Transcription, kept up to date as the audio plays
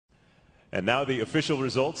And now the official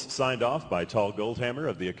results signed off by Tal Goldhammer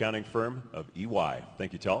of the accounting firm of EY.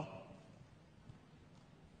 Thank you, Tal.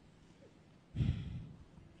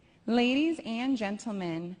 Ladies and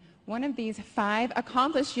gentlemen, one of these 5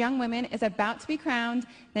 accomplished young women is about to be crowned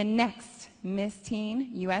the next Miss Teen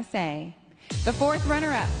USA. The 4th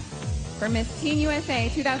runner-up for Miss Teen USA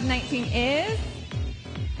 2019 is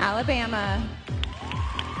Alabama.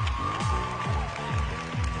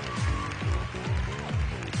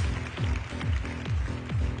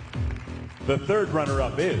 The 3rd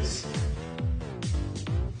runner-up is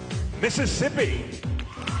Mississippi.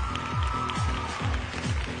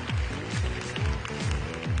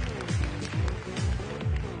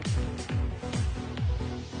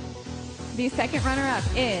 The 2nd runner-up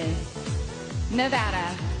is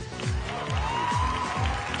Nevada.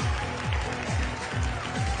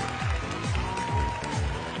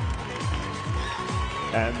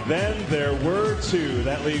 And then there were 2.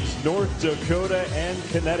 That leaves North Dakota and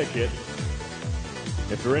Connecticut.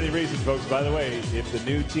 If for any reason, folks, by the way, if the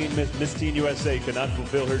new teen Miss Teen USA cannot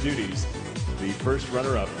fulfill her duties, the 1st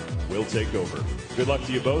runner-up will take over. Good luck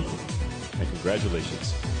to you both, and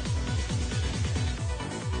congratulations.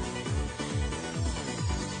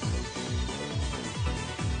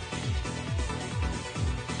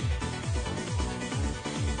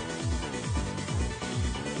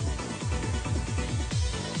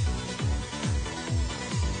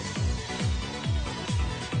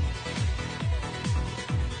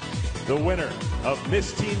 The winner of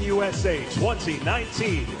Miss Teen USA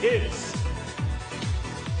 2019 is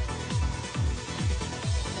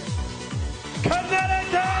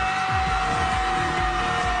Connecticut!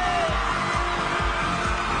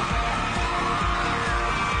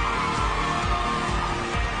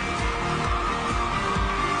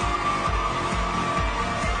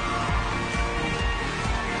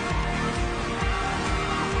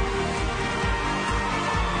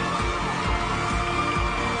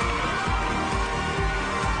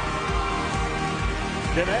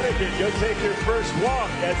 Connecticut, go take your first walk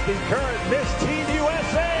as the current Miss Teen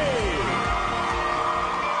USA.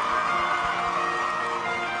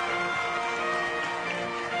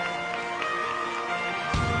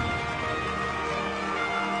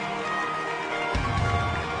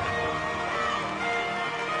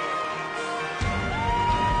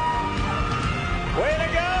 Way to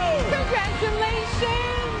go! Congratulations!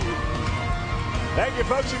 Thank you,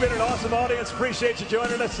 folks. You've been an awesome audience. Appreciate you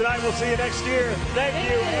joining us tonight. We'll see you next year. Thank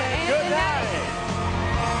you, and good night.